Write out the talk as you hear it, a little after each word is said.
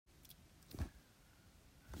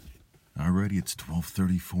Alrighty, it's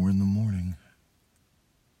 12:34 in the morning.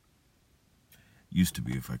 Used to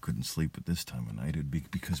be if I couldn't sleep at this time of night, it'd be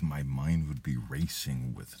because my mind would be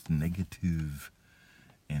racing with negative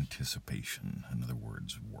anticipation. In other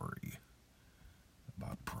words, worry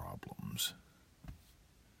about problems.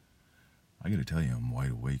 I gotta tell you, I'm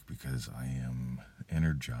wide awake because I am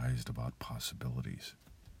energized about possibilities.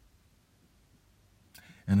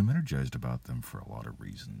 And I'm energized about them for a lot of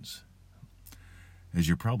reasons. As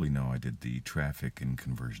you probably know, I did the Traffic and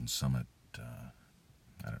Conversion Summit,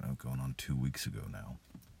 going on 2 weeks ago now,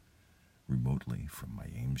 remotely from my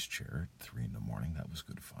Ames chair at 3 in the morning. That was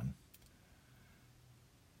good fun.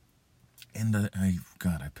 And I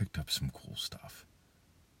picked up some cool stuff.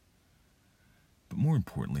 But more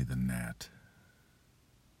importantly than that,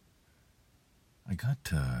 I got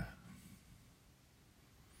to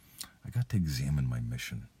examine my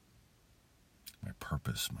mission, my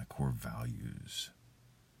purpose, my core values.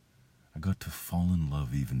 I got to fall in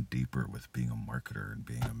love even deeper with being a marketer and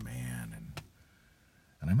being a man.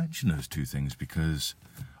 And I mention those two things because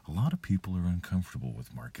a lot of people are uncomfortable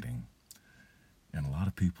with marketing. And a lot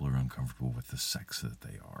of people are uncomfortable with the sex that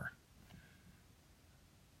they are.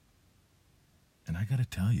 And I got to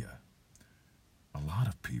tell you, a lot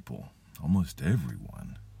of people, almost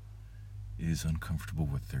everyone, is uncomfortable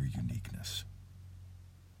with their uniqueness.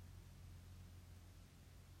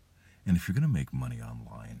 And if you're going to make money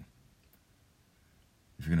online,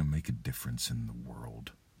 if you're going to make a difference in the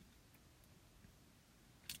world,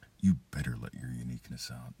 you better let your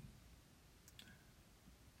uniqueness out.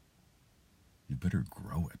 You better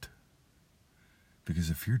grow it.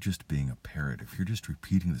 Because if you're just being a parrot, if you're just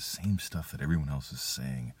repeating the same stuff that everyone else is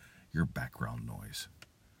saying, you're background noise.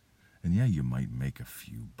 And yeah, you might make a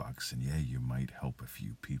few bucks, and yeah, you might help a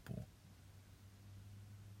few people.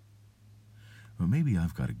 But maybe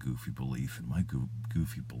I've got a goofy belief, and my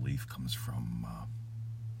goofy belief comes from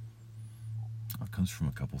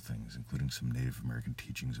a couple things, including some Native American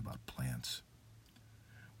teachings about plants.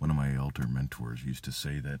 One of my elder mentors used to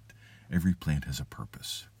say that every plant has a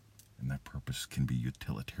purpose, and that purpose can be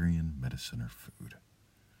utilitarian, medicine, or food,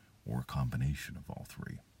 or a combination of all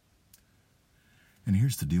three. And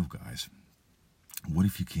here's the deal, guys. What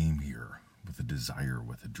if you came here with a desire,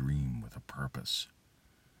 with a dream, with a purpose,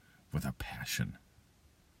 with a passion?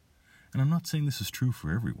 And I'm not saying this is true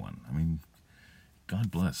for everyone. I mean,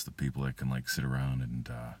 God bless the people that can sit around and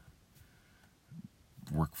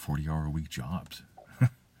work 40-hour-a-week jobs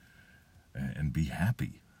and be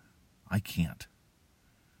happy. I can't.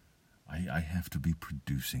 I have to be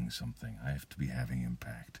producing something. I have to be having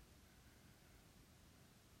impact.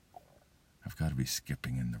 I've got to be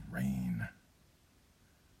skipping in the rain,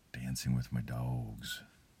 dancing with my dogs,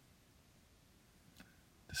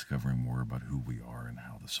 discovering more about who we are and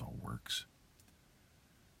how this all works.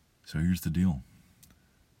 So here's the deal.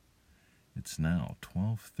 It's now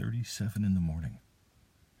 12:37 in the morning,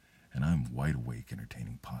 and I'm wide awake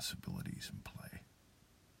entertaining possibilities in play.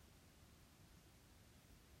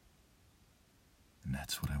 And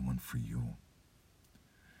that's what I want for you.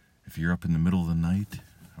 If you're up in the middle of the night,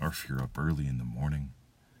 or if you're up early in the morning,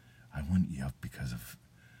 I want you up because of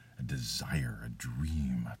a desire, a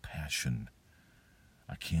dream, a passion.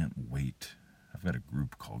 I can't wait. I've got a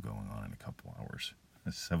group call going on in a couple hours.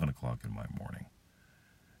 It's 7 o'clock in my morning.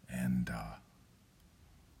 And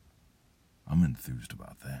I'm enthused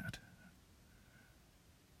about that.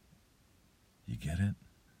 You get it?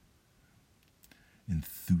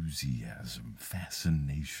 Enthusiasm,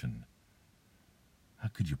 fascination. How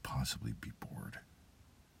could you possibly be bored?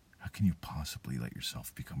 How can you possibly let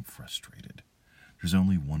yourself become frustrated? There's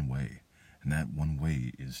only one way, and that one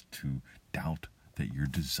way is to doubt that your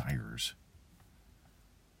desires,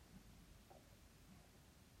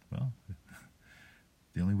 well,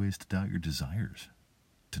 the only way is to doubt your desires,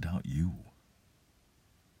 to doubt you.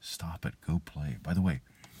 Stop it. Go play. By the way,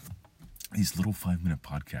 these little 5-minute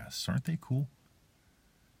podcasts, aren't they cool?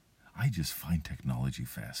 I just find technology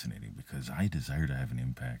fascinating because I desire to have an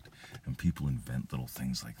impact, and people invent little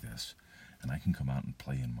things like this, and I can come out and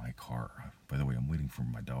play in my car. By the way, I'm waiting for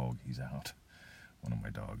my dog. He's out. One of my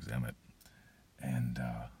dogs, Emmett. And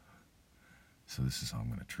so this is how I'm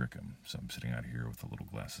going to trick him. So I'm sitting out here with a little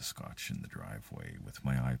glass of scotch in the driveway with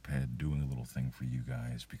my iPad doing a little thing for you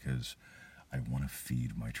guys because I want to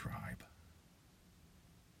feed my tribe.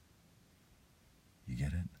 You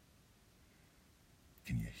get it?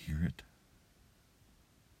 Can you hear it?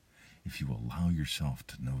 If you allow yourself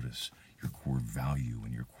to notice your core value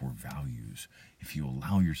and your core values, if you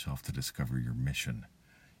allow yourself to discover your mission,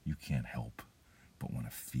 you can't help but want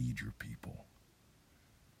to feed your people.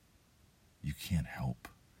 You can't help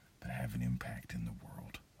but have an impact in the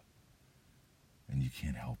world. and you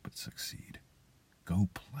can't help but succeed. Go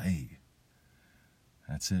play.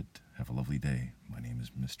 That's it. Have a lovely day. My name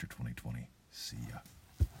is Mr. 2020. See ya.